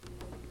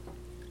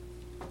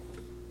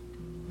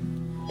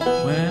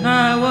When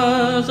I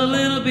was a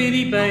little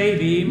bitty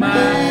baby,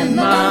 my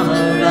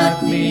mama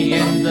rocked me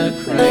in the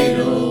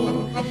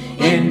cradle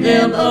in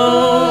them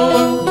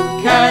old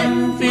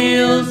cotton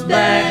fields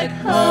back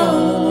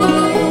home.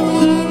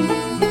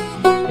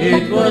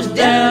 It was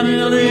down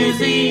in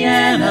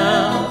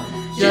Louisiana,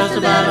 just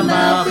about a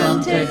mile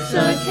from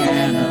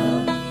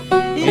Texarkana,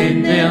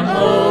 in them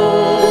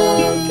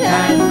old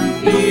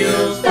cotton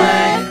fields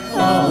back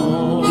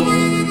home.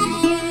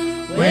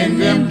 When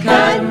them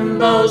cotton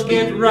bolls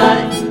get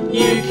rotten,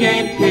 you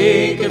can't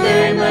pick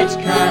very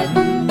much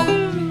cotton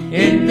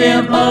in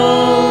them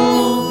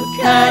old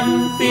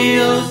cotton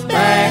fields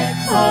back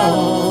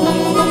home.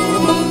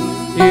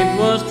 It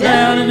was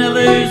down in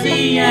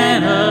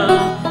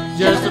Louisiana,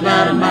 just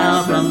about a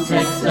mile from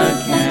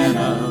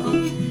Texarkana,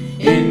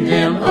 in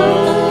them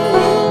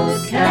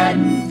old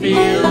cotton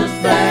fields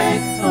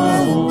back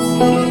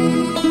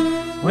home.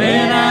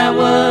 When I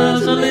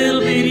was a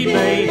little bitty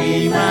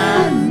baby,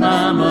 my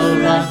mama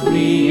rocked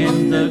me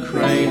in the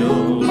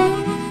cradle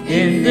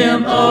in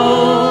them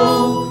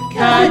old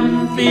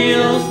cotton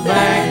fields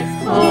back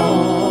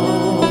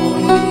home.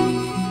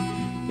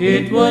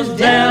 It was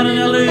down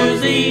in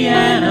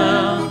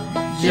Louisiana,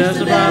 just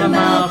about a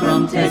mile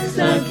from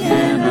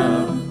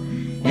Texarkana,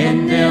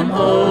 in them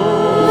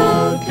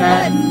old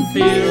cotton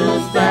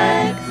fields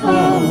back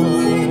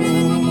home.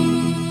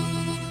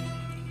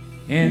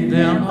 In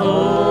them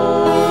old